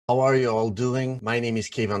How are you all doing? My name is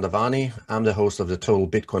Keivan Davani. I'm the host of the Total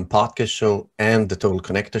Bitcoin podcast show and the Total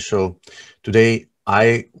Connector show. Today,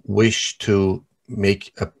 I wish to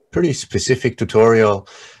make a pretty specific tutorial.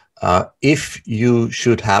 If you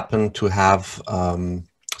should happen to have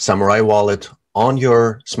Samourai Wallet on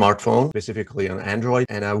your smartphone, specifically on Android,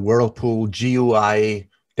 and a Whirlpool GUI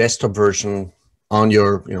desktop version on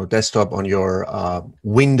your desktop, on your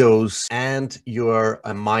Windows, and you're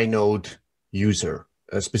a mynode user,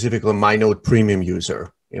 specifically mynode premium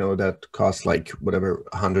user, that costs like whatever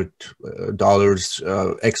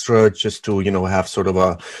 $100 extra just to have sort of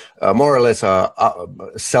a more or less a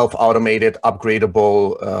self-automated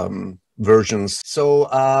upgradable versions. So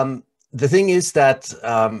the thing is that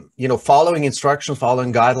following instructions,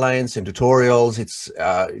 following guidelines and tutorials,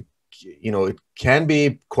 it can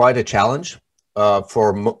be quite a challenge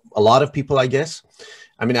for a lot of people, I guess.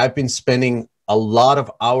 I mean, I've been spending a lot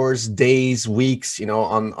of hours, days, weeks,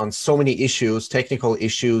 on so many issues, technical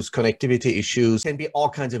issues, connectivity issues, can be all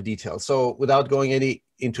kinds of details. So without going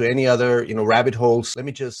into any other, rabbit holes,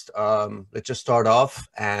 let's just start off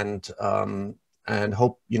and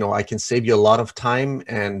hope, I can save you a lot of time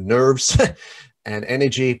and nerves and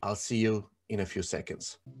energy. I'll see you in a few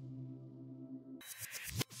seconds.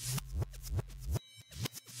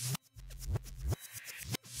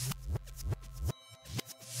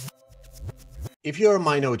 If you're a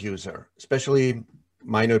mynode user, especially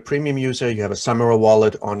mynode premium user, you have a Samourai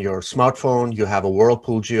Wallet on your smartphone, you have a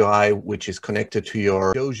Whirlpool GUI, which is connected to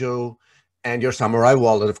your Dojo, and your Samourai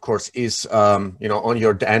Wallet, of course, is, on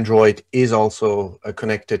your Android, is also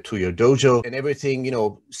connected to your Dojo, and everything,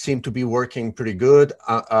 seemed to be working pretty good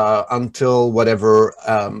until whatever,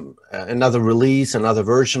 another release, another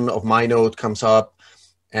version of mynode comes up.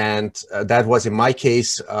 And that was in my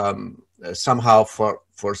case, somehow for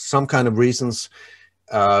some kind of reasons,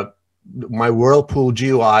 my Whirlpool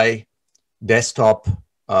GUI desktop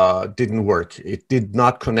didn't work. It did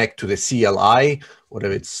not connect to the CLI,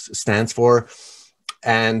 whatever it stands for.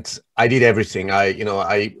 And I did everything.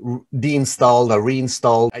 I deinstalled, I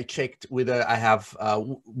reinstalled. I checked whether I have,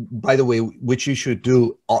 by the way, which you should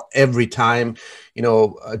do every time.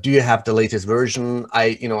 Do you have the latest version?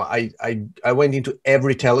 I went into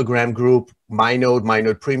every Telegram group,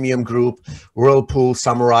 mynode premium group, Whirlpool,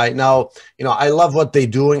 Samourai. Now, I love what they're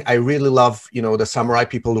doing. I really love, the Samourai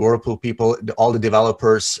people, the Whirlpool people, all the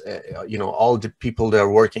developers, all the people that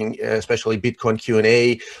are working, especially Bitcoin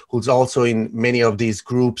Q&A, who's also in many of these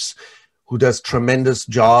groups, who does tremendous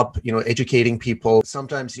job, educating people.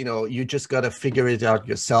 Sometimes, you just got to figure it out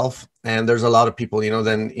yourself. And there's a lot of people,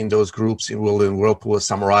 then in those groups, in Whirlpool or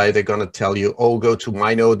Samourai, they're going to tell you, oh, go to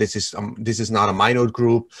mynode. This is not a mynode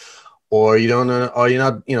group, or you're not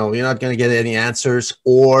going to get any answers,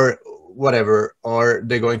 or whatever, or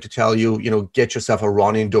they're going to tell you, get yourself a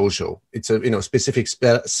running Dojo. It's a, specific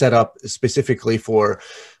setup specifically for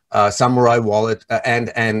Samourai Wallet and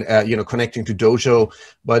connecting to Dojo,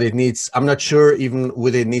 but it needs, I'm not sure even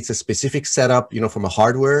whether it needs a specific setup, from a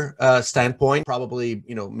hardware standpoint. Probably,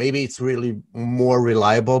 maybe it's really more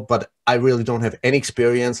reliable, but I really don't have any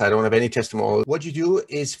experience. I don't have any testimonial. What you do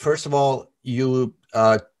is, first of all, you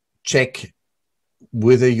check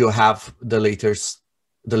whether you have the latest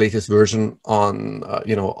version on,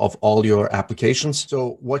 of all your applications.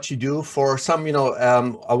 So what you do for some,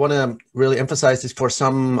 I want to really emphasize this, for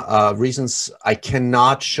some reasons, I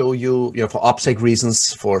cannot show you, for OPSEC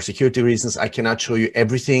reasons, for security reasons, I cannot show you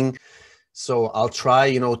everything. So I'll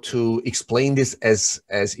try, to explain this as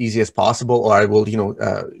easy as possible, or I will,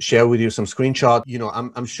 share with you some screenshot.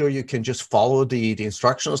 I'm sure you can just follow the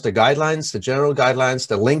instructions, the guidelines, the general guidelines,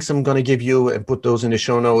 the links I'm going to give you, and put those in the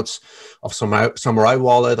show notes of Samourai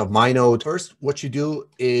Wallet, of mynode. First, what you do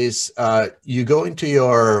is you go into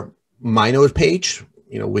your mynode page,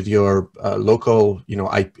 with your local,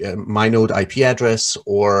 mynode IP address,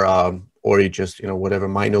 or you just, whatever,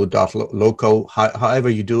 mynode.local, however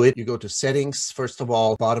you do it. You go to settings, first of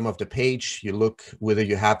all, bottom of the page, you look whether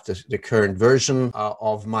you have the current version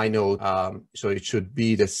of mynode. So it should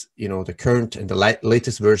be this, the current and the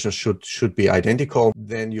latest version should be identical.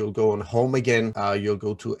 Then you'll go on home again, you'll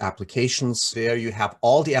go to applications. There you have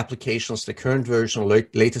all the applications, the current version,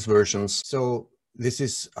 latest versions. So this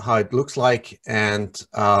is how it looks like, and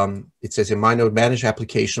it says in mynode manage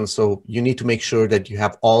applications. So you need to make sure that you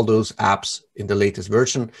have all those apps in the latest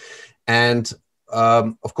version. And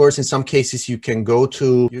of course, in some cases, you can go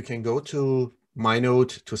to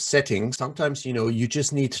mynode to settings. Sometimes you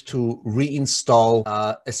just need to reinstall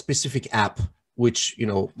a specific app which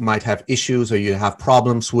might have issues or you have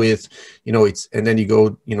problems with. And then you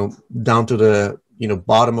go down to the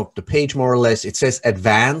bottom of the page, more or less. It says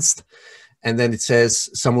advanced. And then it says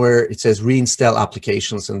somewhere, it says reinstall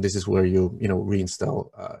applications. And this is where you reinstall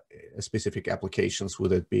specific applications,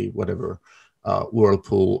 would it be whatever,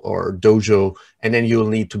 Whirlpool or Dojo. And then you'll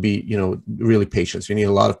need to be, really patient. You need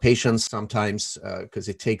a lot of patience sometimes because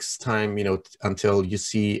it takes time, until you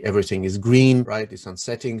see everything is green, right? It's on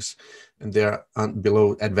settings, and there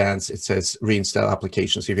below advanced, it says reinstall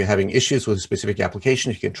applications. If you're having issues with a specific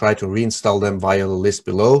application, you can try to reinstall them via the list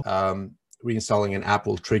below. Reinstalling an app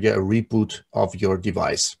will trigger a reboot of your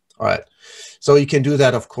device. All right. So you can do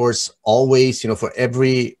that, of course, always, for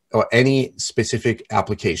every or any specific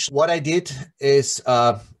application. What I did is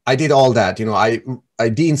I did all that. I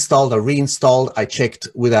deinstalled or reinstalled. I checked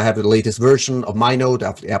whether I have the latest version of mynode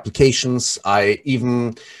of the applications. I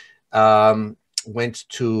even went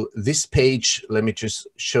to this page. Let me just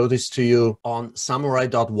show this to you on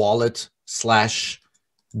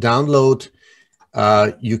samourai.wallet/download.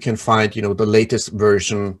 You can find, the latest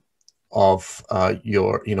version of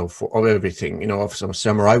your, of everything, of some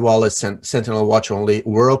Samourai Wallet, Sentinel Watch only,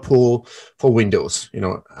 Whirlpool for Windows.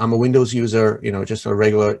 I'm a Windows user, just a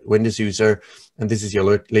regular Windows user, and this is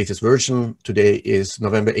your latest version. Today is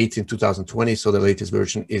November 18, 2020, so the latest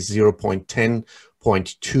version is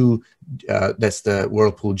 0.10.2. That's the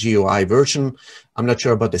Whirlpool GUI version. I'm not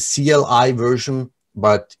sure about the CLI version,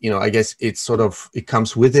 but I guess it's it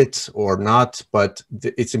comes with it or not, but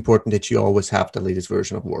it's important that you always have the latest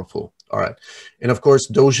version of Whirlpool. All right. And of course,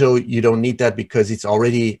 Dojo, you don't need that because it's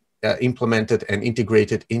already implemented and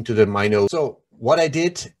integrated into the mynode. So what I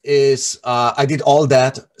did is I did all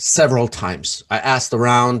that several times. I asked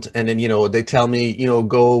around, and then, they tell me,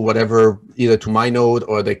 go whatever, either to mynode,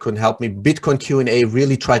 or they couldn't help me. Bitcoin Q&A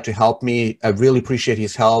really tried to help me. I really appreciate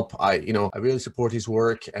his help. I really support his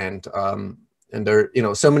work, and there,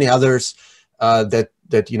 so many others that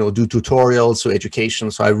do tutorials, so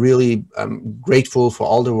education. So I really am grateful for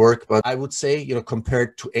all the work. But I would say,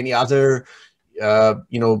 compared to any other,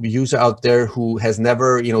 user out there who has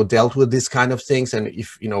never, dealt with this kind of things, and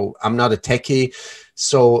if, I'm not a techie,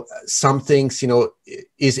 so some things,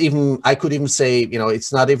 is even, I could even say,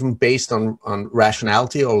 it's not even based on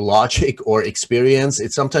rationality or logic or experience.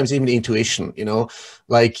 It's sometimes even intuition,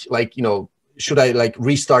 should I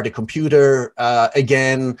restart the computer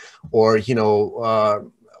again, or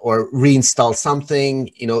or reinstall something?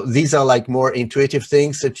 These are more intuitive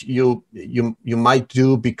things that you might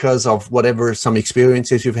do because of whatever some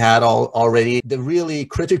experiences you've had already. The really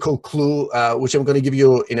critical clue, which I'm going to give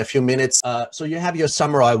you in a few minutes. So you have your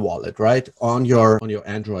Samourai Wallet, right, on your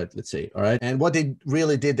Android, let's say. All right, and what they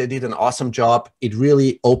really did, they did an awesome job. It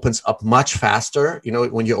really opens up much faster.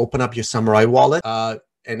 When you open up your Samourai Wallet.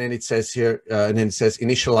 And then it says here, and then it says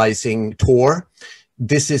initializing Tor.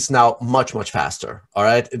 This is now much, much faster. All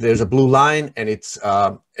right. There's a blue line, and it's,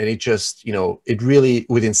 and it just, it really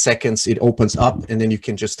within seconds, it opens up, and then you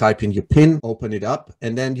can just type in your PIN, open it up,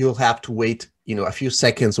 and then you'll have to wait, a few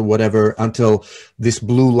seconds or whatever until this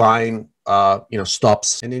blue line,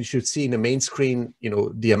 stops. And then you should see in the main screen,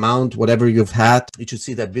 the amount, whatever you've had, you should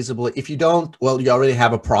see that visible. If you don't, well, you already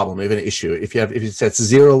have a problem, even an issue. If it says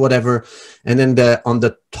 0, whatever, and then on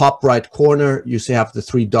the top right corner, you see have the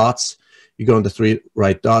 3 dots. You go on the 3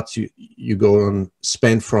 right dots, you go on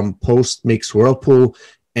spend from post mix Whirlpool,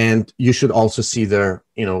 and you should also see there,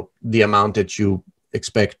 the amount that you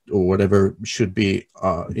expect or whatever should be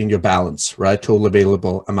in your balance, right? Total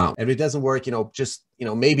available amount. If it doesn't work, just,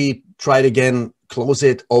 maybe try it again, close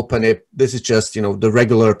it, open it. This is just, the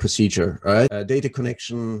regular procedure, right? Data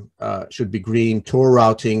connection should be green. Tor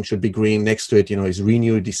routing should be green. Next to it, is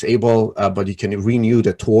renew, disable, but you can renew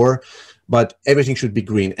the Tor, but everything should be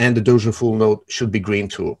green. And the Dojo full node should be green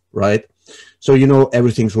too, right? So,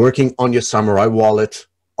 everything's working on your Samourai Wallet,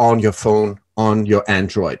 on your phone, on your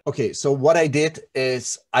Android. Okay, so what I did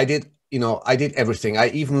is I did everything. I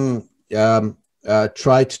even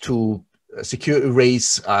tried to secure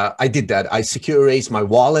erase. I did that. I secure erase my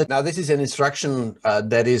wallet. Now, this is an instruction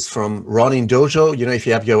that is from running Dojo. If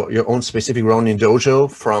you have your own specific running Dojo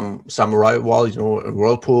from Samourai Wallet,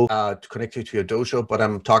 Whirlpool, to connect it to your Dojo. But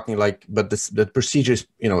I'm talking but the procedure is,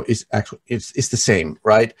 is actually, it's the same,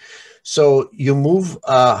 right? So you move,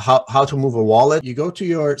 how to move a wallet. You go to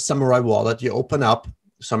your Samourai Wallet, you open up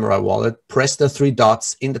Samourai Wallet, press the 3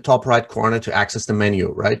 dots in the top right corner to access the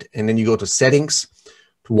menu, right? And then you go to settings,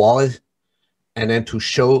 to wallet, and then to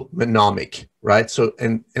show mnemonic, right? So,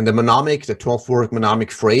 and the mnemonic, the 12-word mnemonic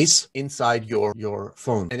phrase inside your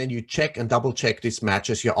phone. And then you check and double check this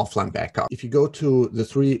matches your offline backup. If you go to the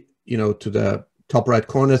 3, to the top right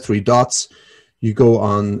corner, 3 dots, you go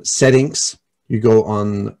on settings, you go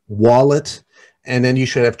on wallet, And then you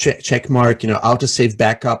should have check mark, autosave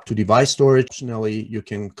backup to device storage. Additionally, you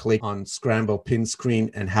can click on scramble pin screen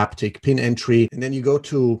and haptic pin entry. And then you go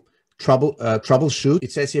to troubleshoot.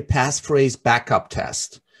 It says here passphrase backup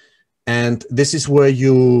test. And this is where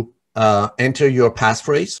you enter your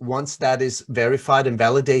passphrase. Once that is verified and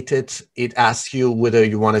validated, it asks you whether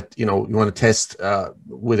you want to test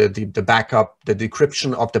whether the backup, the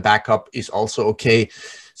decryption of the backup is also okay.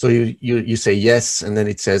 So you say yes, and then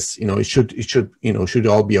it says, it should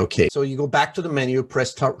all be okay. So you go back to the menu,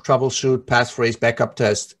 press troubleshoot, passphrase, backup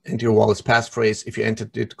test, enter your wallet's passphrase. If you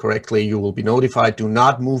entered it correctly, you will be notified. Do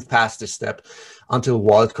not move past this step until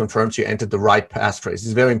wallet confirms you entered the right passphrase. It's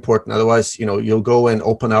very important. Otherwise, you'll go and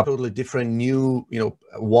open up a totally different new,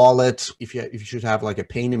 wallet. If you should have like a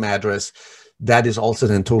PayNym address, that is also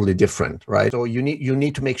then totally different, right? So you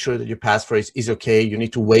need to make sure that your passphrase is okay. You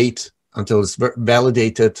need to wait until it's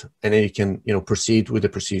validated, and then you can, proceed with the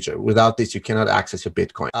procedure. Without this, you cannot access your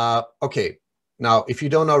Bitcoin. Okay. Now, if you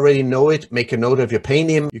don't already know it, make a note of your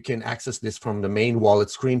PayNym. You can access this from the main wallet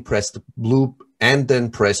screen, press the blue and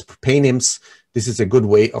then press PayNyms. This is a good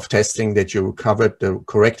way of testing that you recovered the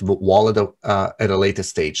correct wallet at a later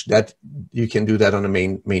stage. That you can do that on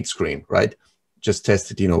the main screen, right? Just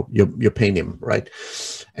test it, your PayNym, right?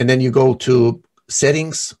 And then you go to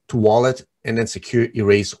settings, to wallet, and then secure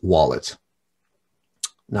erase wallet.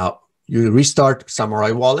 Now you restart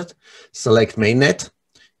Samourai Wallet, select mainnet.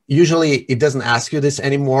 Usually it doesn't ask you this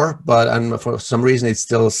anymore, but for some reason it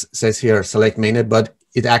still says here select mainnet, but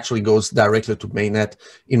it actually goes directly to mainnet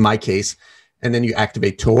in my case. And then you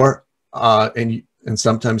activate Tor, and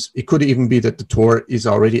sometimes it could even be that the Tor is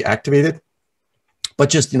already activated, but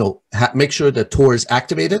just make sure that Tor is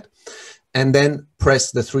activated, and then press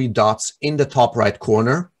the 3 dots in the top right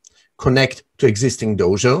corner. Connect to existing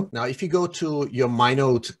Dojo. Now, if you go to your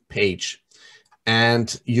mynode page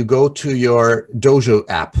and you go to your Dojo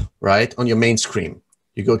app, right, on your main screen,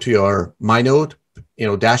 you go to your mynode,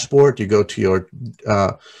 dashboard, you go to your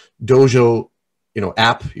Dojo,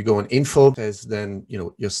 app, you go on info, says then,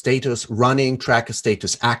 your status running, tracker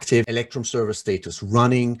status active, Electrum server status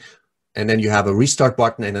running, and then you have a restart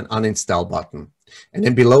button and an uninstall button. And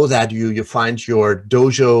then below that, you find your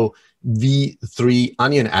Dojo v3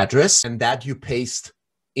 onion address, and that you paste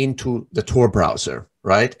into the Tor browser,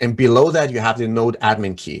 right? And below that, you have the node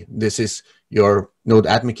admin key. This is your node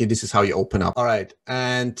admin key. This is how you open up. All right.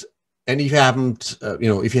 And if you haven't,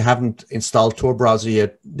 if you haven't installed Tor browser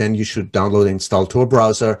yet, then you should download and install Tor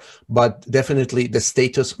browser. But definitely the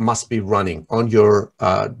status must be running on your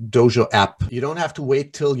Dojo app. You don't have to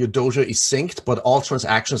wait till your Dojo is synced, but all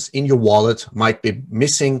transactions in your wallet might be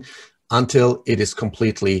missing until it is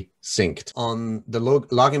completely synced. On the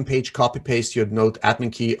login page, copy paste your node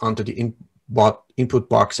admin key onto the input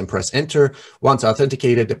box and press enter. Once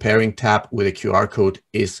authenticated, the pairing tab with a QR code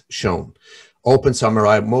is shown. Open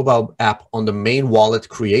Samourai mobile app on the main wallet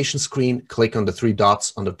creation screen. Click on the 3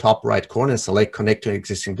 dots on the top right corner and select connect to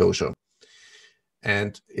existing Dojo.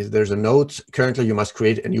 And if there's a note, currently you must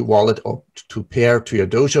create a new wallet to pair to your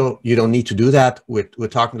Dojo. You don't need to do that. We're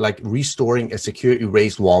talking like restoring a secure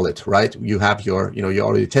erased wallet, right? You have your, you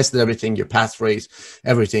already tested everything, your passphrase,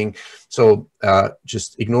 everything. So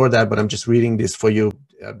just ignore that, but I'm just reading this for you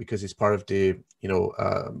because it's part of the,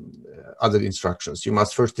 other instructions. You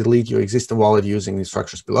must first delete your existing wallet using the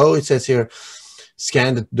instructions below. It says here,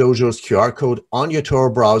 scan the Dojo's QR code on your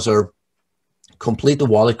Tor browser, complete the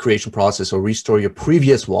wallet creation process or restore your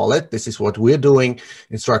previous wallet. This is what we're doing,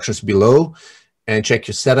 instructions below, and check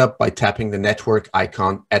your setup by tapping the network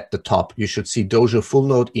icon at the top. You should see Dojo full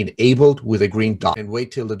node enabled with a green dot, and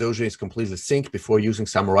wait till the Dojo is completely synced before using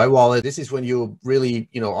Samourai Wallet. This is when you really,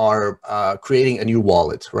 are creating a new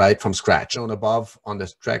wallet, right, from scratch. Shown above on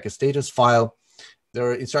the tracker status file, there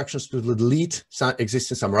are instructions to delete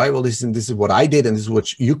existing Samourai Wallet. This is what I did, and this is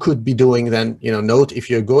what you could be doing then. Note, if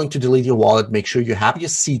you're going to delete your wallet, make sure you have your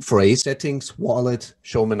seed phrase, settings, wallet,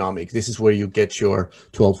 show mnemonic. This is where you get your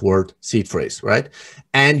 12-word seed phrase, right?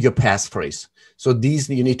 And your passphrase. So these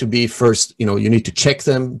you need to be first, you need to check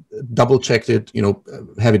them, double check it,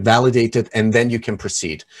 have it validated, and then you can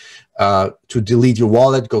proceed. To delete your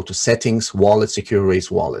wallet, go to settings, wallet, secure erase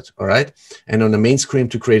wallet. All right. And on the main screen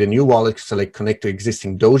to create a new wallet, select connect to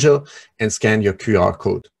existing Dojo and scan your QR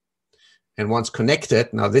code. And once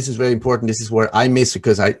connected, now this is very important. This is where I miss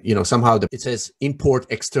because somehow it says import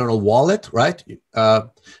external wallet, right?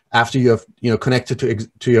 After you have, connected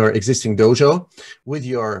to your existing Dojo with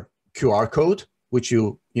your QR code, which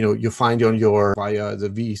you find on your via the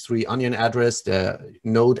v3 onion address, the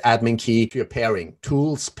node admin key, to your pairing,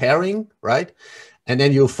 tools pairing, right? And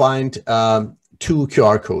then you'll find 2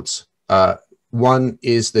 QR codes. One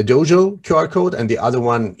is the Dojo QR code, and the other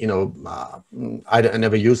one, I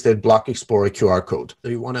never used it, Block Explorer QR code. So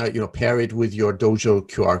you want to, pair it with your Dojo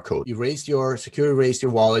QR code. You securely raise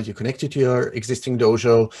your wallet, you connect it to your existing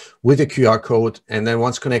Dojo with a QR code, and then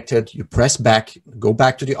once connected, you press back, go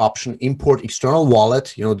back to the option, import external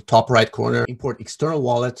wallet, the top right corner, import external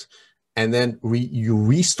wallet, and then you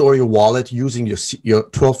restore your wallet using your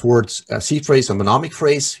 12 words seed phrase or mnemonic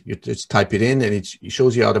phrase. You just type it in, and it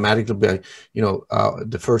shows you automatically by,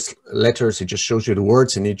 the first letters. It just shows you the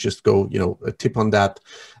words, and you just go, tip on that.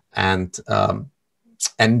 And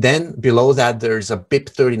then below that, there's a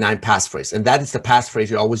BIP39 passphrase. And that is the passphrase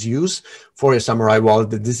you always use for your Samourai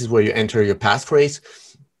wallet. This is where you enter your passphrase,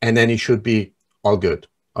 and then it should be all good.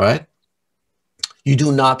 All right. You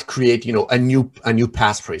do not create, a new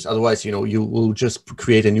passphrase. Otherwise, you will just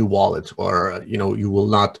create a new wallet, or, you will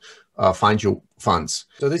not find your funds.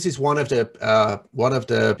 So this is one of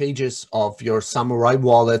the pages of your Samourai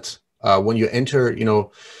wallet. When you enter,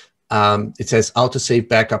 it says autosave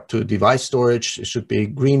backup to device storage. It should be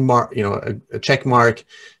green mark, a check mark,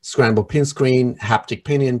 scramble pin screen, haptic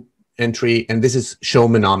pin entry, and this is show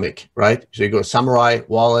mnemonic, right? So you go Samourai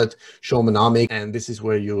wallet, show mnemonic, and this is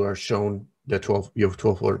where you are shown your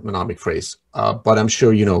 12-word mnemonic phrase. But I'm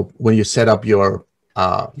sure, when you set up your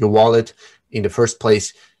wallet in the first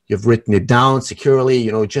place, you've written it down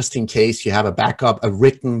securely, just in case you have a backup, a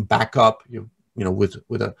written backup, you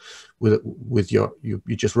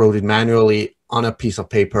just wrote it manually on a piece of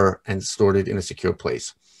paper and stored it in a secure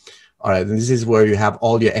place. All right, and this is where you have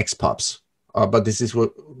all your XPubs. But this is where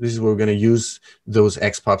we're going to use those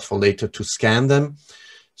XPubs for later to scan them.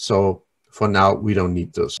 So for now, we don't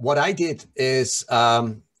need those. What I did is,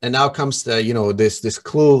 and now comes the, this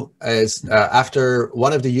clue is after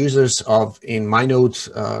one of the users in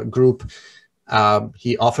mynode group,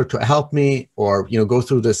 he offered to help me or, go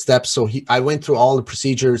through the steps. So I went through all the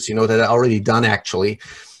procedures, that I already done actually.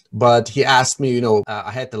 But he asked me,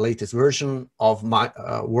 I had the latest version of my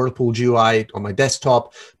Whirlpool GUI on my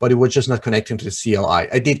desktop, but it was just not connecting to the CLI.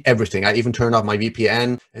 I did everything. I even turned off my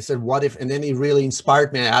VPN. I said, what if, and then he really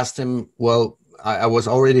inspired me. I asked him, well, I was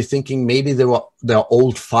already thinking maybe there are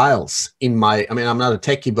old files in my, I'm not a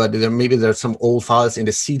techie, but maybe there's some old files in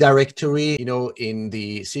the C directory, in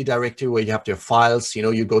the C directory where you have your files,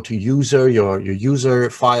 you go to user, your user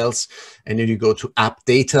files, and then you go to app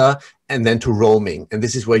data, and then to roaming. And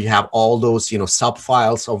this is where you have all those, sub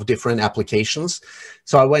files of different applications.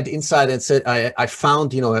 So I went inside and said, I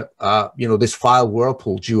found, this file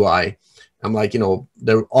Whirlpool GUI. I'm like,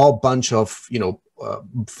 they're all bunch of,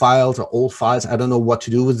 files or old files. I don't know what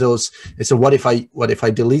to do with those. And so what if I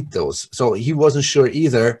delete those? So he wasn't sure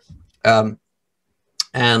either. But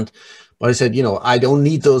I said, I don't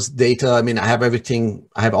need those data. I have everything.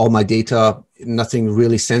 I have all my data. Nothing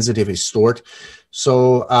really sensitive is stored.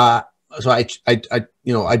 So, I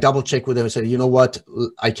double checked with him and said, you know what,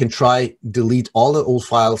 I can try delete all the old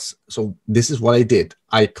files. So this is what I did.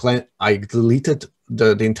 I deleted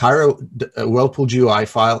the entire Whirlpool GUI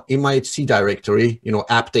file in my C directory,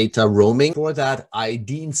 app data roaming. For that, I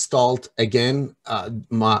deinstalled again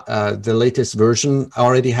the latest version I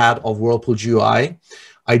already had of Whirlpool GUI.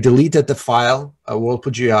 I deleted the file,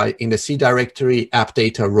 Whirlpool GUI, in the C directory, app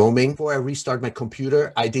data roaming. Before I restart my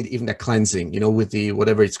computer, I did even a cleansing, with the,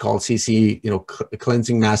 whatever it's called, CC,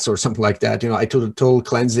 cleansing master or something like that. I did a total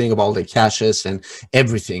cleansing of all the caches and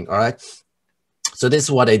everything, all right? So this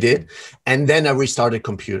is what I did. And then I restarted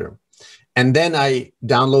computer. And then I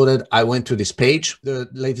went to this page, the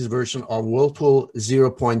latest version of Whirlpool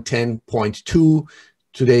 0.10.2.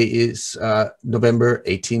 Today is November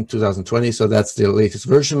 18, 2020. So that's the latest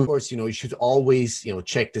version. Of course, you should always,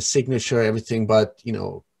 check the signature, everything. But,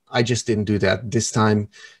 I just didn't do that this time.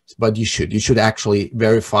 But you should actually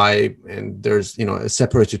verify. And there's, a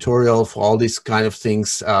separate tutorial for all these kind of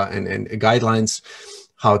things and guidelines,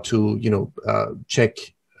 how to, check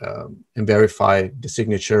and verify the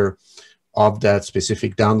signature of that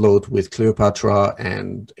specific download with Cleopatra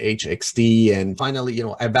and HXD. And finally,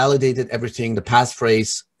 I validated everything, the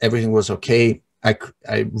passphrase, everything was okay. I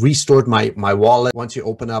restored my wallet. Once you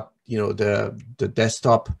open up, the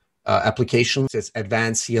desktop application, it says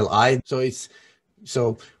Advanced CLI.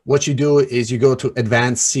 So what you do is you go to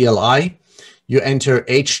Advanced CLI, you enter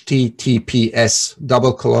HTTPS :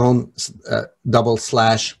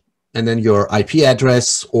 / and then your IP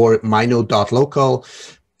address or mynode.local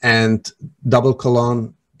and :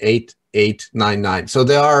 8899. So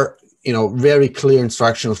there are, very clear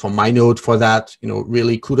instructions from mynode for that,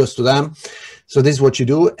 really kudos to them. So this is what you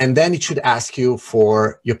do. And then it should ask you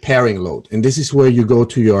for your pairing load. And this is where you go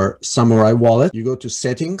to your Samourai wallet. You go to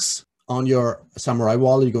settings on your Samourai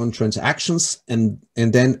Wallet, you go in transactions, and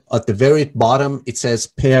then at the very bottom, it says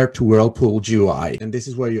pair to Whirlpool GUI. And this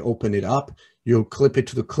is where you open it up. You clip it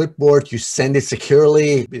to the clipboard, you send it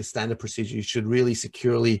securely. It's a standard procedure. You should really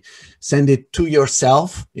securely send it to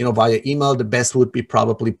yourself, via email. The best would be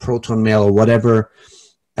probably Proton Mail or whatever.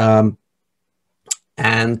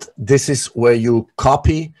 And this is where you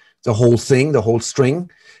copy the whole thing, the whole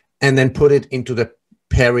string, and then put it into the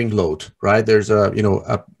pairing load, right? There's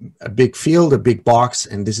a big field, a big box,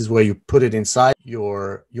 and this is where you put it inside.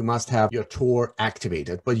 You must have your Tor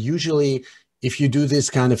activated. But usually, if you do this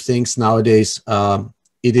kind of things nowadays,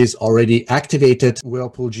 it is already activated.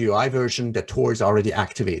 Whirlpool GUI version, the Tor is already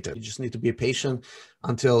activated. You just need to be patient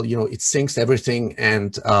until it syncs everything,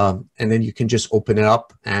 and then you can just open it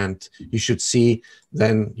up, and you should see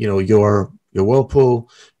then your Whirlpool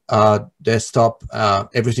desktop.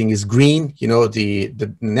 Everything is green.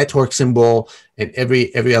 The network symbol and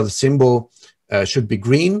every other symbol should be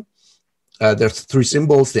green. There's three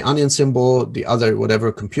symbols: the onion symbol, the other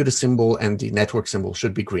whatever computer symbol, and the network symbol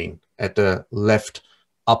should be green at the left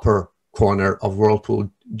upper corner of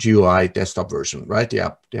Whirlpool GUI desktop version, right?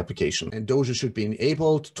 The application. And Dojo should be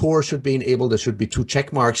enabled. Tor should be enabled. There should be 2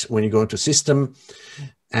 check marks when you go into system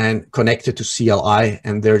and connected to CLI.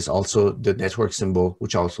 And there's also the network symbol,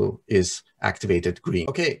 which also is activated green.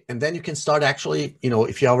 Okay, and then you can start actually,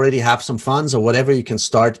 if you already have some funds or whatever, you can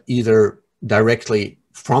start either directly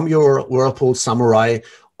from your Whirlpool Samourai.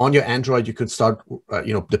 On your Android, you could start,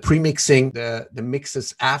 the pre-mixing. The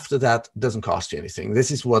mixes after that doesn't cost you anything. This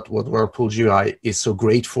is what Whirlpool GUI is so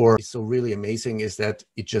great for. It's so really amazing is that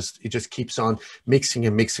it just keeps on mixing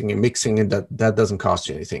and mixing and mixing, and that doesn't cost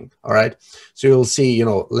you anything. All right. So you'll see,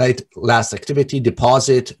 last activity,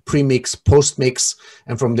 deposit, pre-mix, post-mix,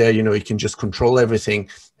 and from there, you can just control everything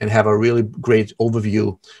and have a really great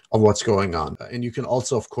overview of what's going on. And you can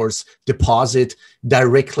also, of course, deposit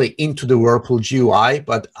directly into the Whirlpool GUI,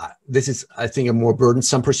 but this is, I think, a more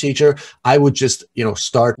burdensome procedure. I would just,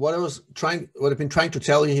 start. What I've been trying to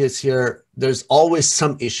tell you is here, there's always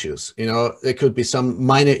some issues. There could be some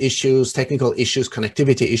minor issues, technical issues,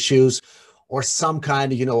 connectivity issues, or some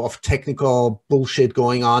kind, of technical bullshit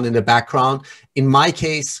going on in the background. In my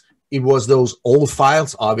case, it was those old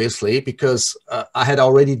files, obviously, because I had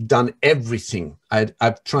already done everything.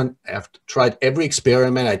 I've tried every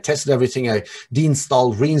experiment. I tested everything. I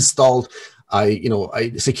deinstalled, reinstalled.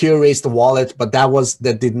 I secure erased the wallet, but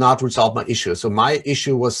that did not resolve my issue. So my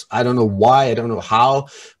issue was, I don't know why, I don't know how,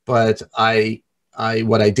 but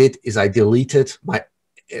what I did is I deleted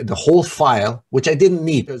the whole file, which I didn't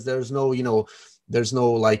need because there's no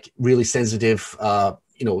like really sensitive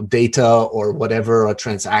data or whatever, or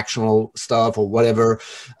transactional stuff or whatever.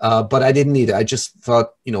 But I didn't need it. I just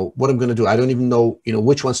thought, what I'm going to do, I don't even know,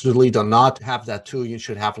 which ones to delete or not. Have that too. You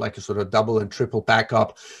should have like a sort of double and triple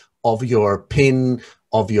backup of your PIN,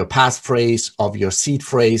 of your passphrase, of your seed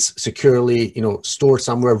phrase securely, stored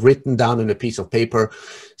somewhere, written down in a piece of paper.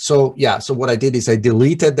 So yeah, so what I did is I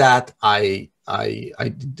deleted that. I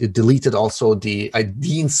deleted also I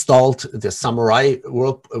deinstalled the Samourai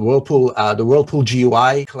Whirlpool, the Whirlpool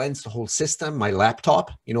GUI, cleansed the whole system, my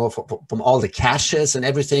laptop, from all the caches and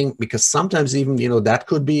everything, because sometimes even, that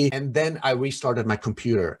could be. And then I restarted my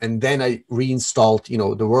computer, and then I reinstalled,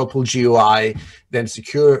 the Whirlpool GUI, then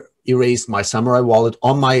erased my Samourai Wallet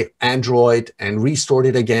on my Android and restored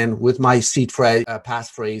it again with my seed phrase,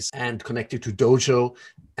 passphrase, and connected to Dojo.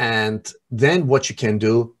 And then what you can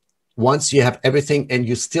do, once you have everything and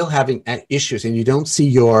you're still having issues and you don't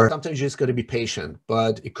see sometimes you're just going to be patient,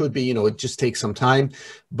 but it could be, it just takes some time.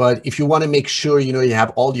 But if you want to make sure, you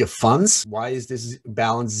have all your funds, why is this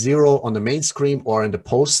balance 0 on the main screen or in the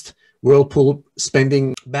post Whirlpool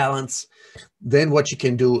spending balance? Then what you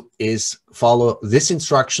can do is follow this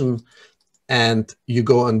instruction, and you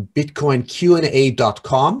go on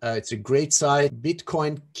bitcoinqna.com. It's a great site,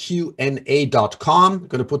 bitcoinqna.com. I'm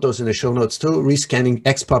going to put those in the show notes too. Rescanning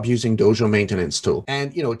XPub using Dojo maintenance tool.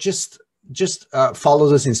 And, just follow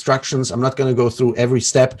those instructions. I'm not going to go through every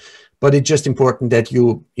step, but it's just important that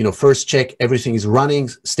you first check everything is running,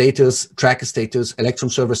 status, tracker status,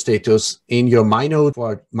 Electrum server status in your mynode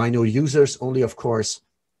for mynode users only, of course.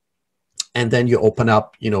 And then you open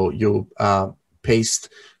up, you paste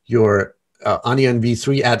your Onion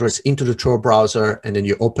v3 address into the Tor browser, and then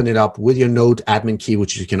you open it up with your node admin key,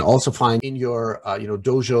 which you can also find in your,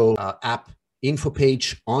 Dojo app info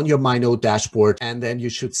page on your mynode dashboard. And then you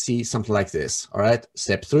should see something like this. All right.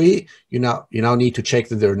 Step 3, you now need to check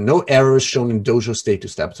that there are no errors shown in Dojo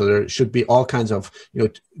status tab. So there should be all kinds of,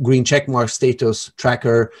 green check mark, status,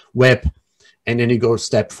 tracker, web. And then you go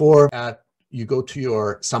step 4. you go to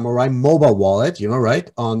your Samourai mobile wallet, you know,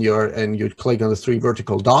 right, on your, and you click on the 3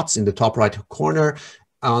 vertical dots in the top right corner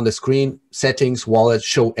on the screen, settings, wallet,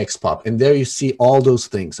 show XPub, and there you see all those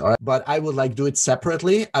things. All right, but I would like do it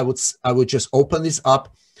separately. I would just open this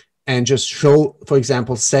up and just show, for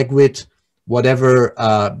example, SegWit, whatever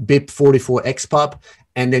BIP44 XPub,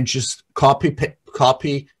 and then just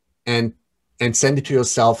copy and send it to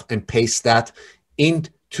yourself and paste that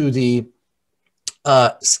into the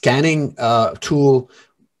scanning tool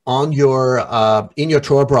on your in your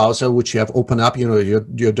Tor browser, which you have opened up, you know, your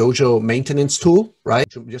Dojo maintenance tool, right?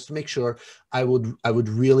 Just to make sure, I would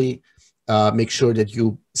really make sure that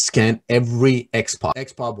you scan every XPub,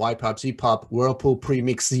 YPub, ZPub, Whirlpool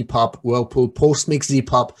premix ZPub, Whirlpool postmix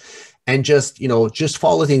ZPub, and just, you know, just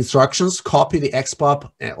follow the instructions, copy the XPub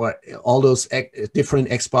or all those different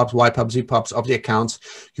XPubs, YPubs, ZPubs of the accounts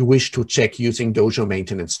you wish to check using Dojo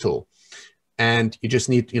maintenance tool. And you just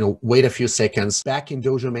need, you know, wait a few seconds. Back in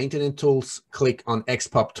Dojo maintenance tools, click on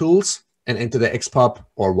XPub tools and enter the XPub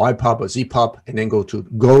or YPub or ZPub, and then go to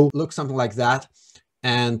Go. Look something like that.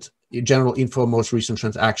 And your general info, most recent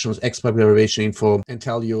transactions, XPub derivation info, and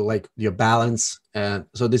tell you like your balance. And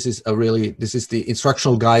so this is the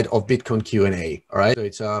instructional guide of Bitcoin Q&A. All right. So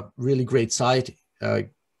it's a really great site,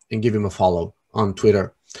 and give him a follow on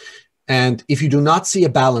Twitter. And if you do not see a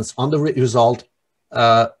balance on the result,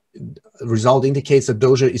 result indicates that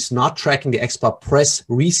Dojo is not tracking the XPub, press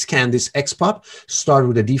rescan this XPub, start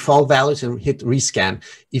with the default values and hit rescan.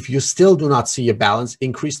 If you still do not see a balance,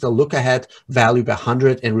 increase the look ahead value by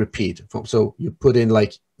 100 and repeat. So you put in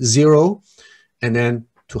like 0 and then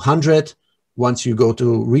to 100. Once you go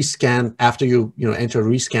to rescan, after you enter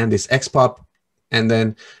rescan this XPub, and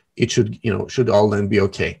then it should all then be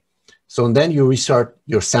okay. So and then you restart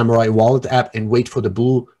your Samourai Wallet app and wait for the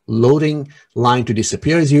blue loading line to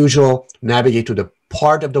disappear as usual. Navigate to the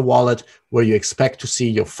part of the wallet where you expect to see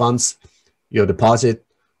your funds, your deposit.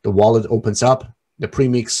 The wallet opens up, the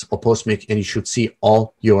premix or postmix, and you should see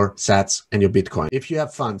all your sats and your Bitcoin. If you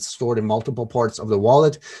have funds stored in multiple parts of the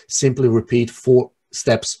wallet, simply repeat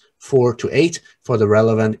steps 4 to 8 for the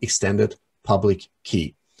relevant extended public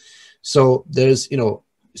key. So there's,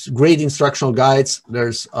 great instructional guides.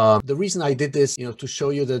 There's the reason I did this, to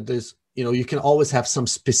show you that there's, you can always have some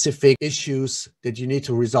specific issues that you need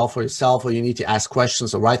to resolve for yourself, or you need to ask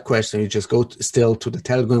questions or write questions. You just go still to the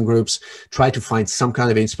Telegram groups, try to find some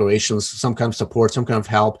kind of inspirations, some kind of support, some kind of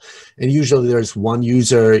help. And usually there's one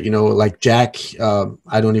user, like Jack,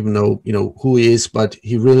 I don't even know, who he is, but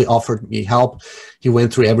he really offered me help. He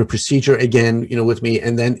went through every procedure again, with me.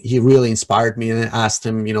 And then he really inspired me, and I asked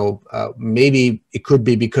him, maybe it could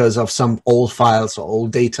be because of some old files or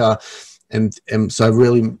old data. And so I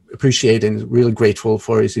really appreciate and really grateful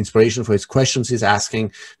for his inspiration, for his questions he's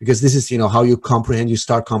asking, because this is, how you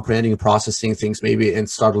start comprehending and processing things maybe, and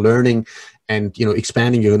start learning and,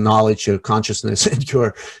 expanding your knowledge, your consciousness, and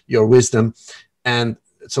your wisdom. And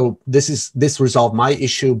so this resolved my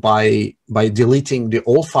issue by deleting the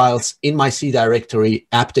old files in my C directory,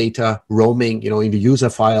 app data, roaming, in the user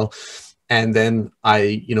file. And then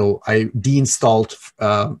I deinstalled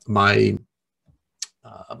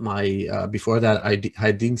before that, I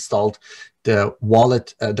had installed the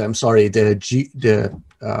wallet, the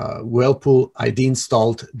Whirlpool. I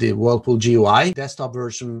deinstalled the Whirlpool GUI desktop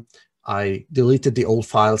version. I deleted the old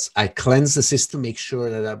files. I cleansed the system, make sure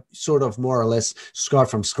that I sort of more or less start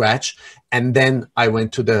from scratch. And then I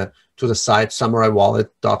went to the site,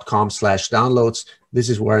 samouraiwallet.com/downloads. This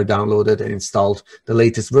is where I downloaded and installed the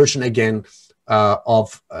latest version again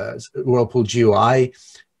of Whirlpool GUI.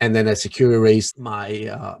 And then I securely erased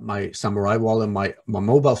my my Samourai Wallet, my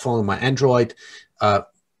mobile phone, my Android,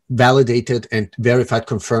 validated and verified,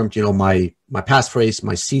 confirmed, my passphrase,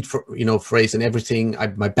 my seed phrase, and everything.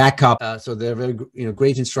 My backup. So there are very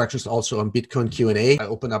great instructions also on Bitcoin Q&A. I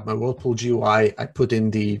opened up my Whirlpool GUI. I put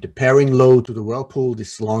in the pairing load to the Whirlpool,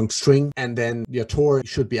 this long string, and then your Tor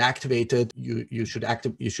should be activated. You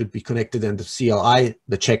should be connected, and the CLI,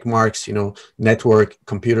 the check marks, network,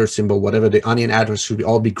 computer symbol, whatever the onion address should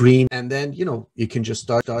all be green. And then you can just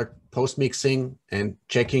start post mixing and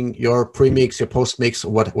checking your pre-mix, your post mix,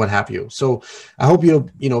 what have you. So I hope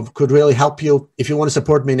could really help you. If you want to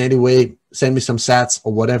support me in any way, send me some sats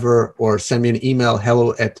or whatever, or send me an email,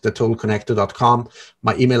 hello@thetotalconnector.com.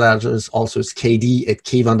 My email address also is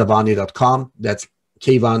kd@keyvandavani.com. That's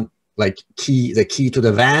Keyvan, like key, the key to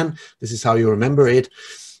the van. This is how you remember it.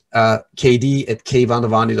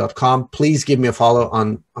 kd@keyvandavani.com. Please give me a follow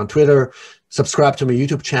on Twitter. Subscribe to my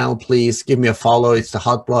YouTube channel, please. Give me a follow. It's the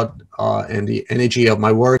hot blood and the energy of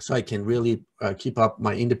my work, so I can really keep up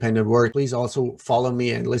my independent work. Please also follow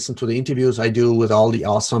me and listen to the interviews I do with all the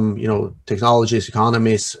awesome, technologists,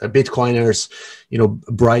 economists, Bitcoiners,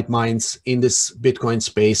 bright minds in this Bitcoin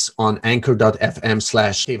space on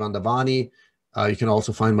anchor.fm/KeyvanDavani. You can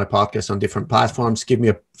also find my podcast on different platforms. Give me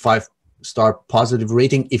a 5-star positive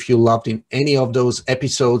rating if you loved in any of those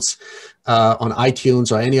episodes on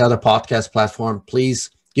iTunes or any other podcast platform.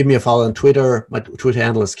 Please give me a follow on Twitter. My Twitter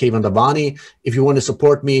handle is KeyvanDavani. If you want to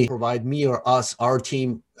support me, provide me or us, our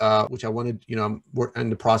team, which I wanted, I'm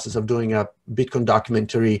in the process of doing a Bitcoin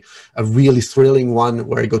documentary, a really thrilling one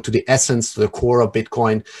where I go to the essence, to the core of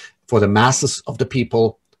Bitcoin for the masses of the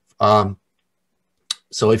people.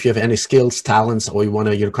 So if you have any skills, talents, or you want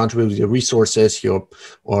to contribute with your resources,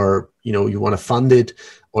 or you want to fund it,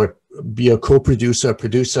 or be a co-producer,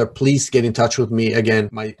 producer, please get in touch with me. Again,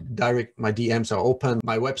 my DMs are open.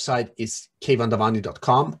 My website is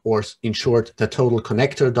keyvandavani.com, or in short,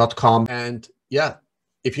 thetotalconnector.com. And yeah,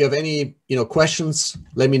 if you have any questions,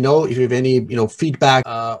 let me know. If you have any feedback,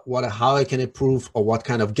 how I can improve, or what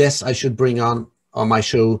kind of guests I should bring on my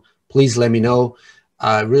show, please let me know.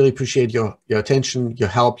 I really appreciate your attention, your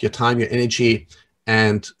help, your time, your energy.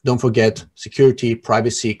 And don't forget, security,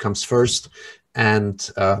 privacy comes first. And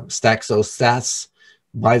stack those stats,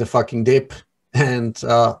 buy the fucking dip. And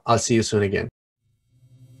I'll see you soon again.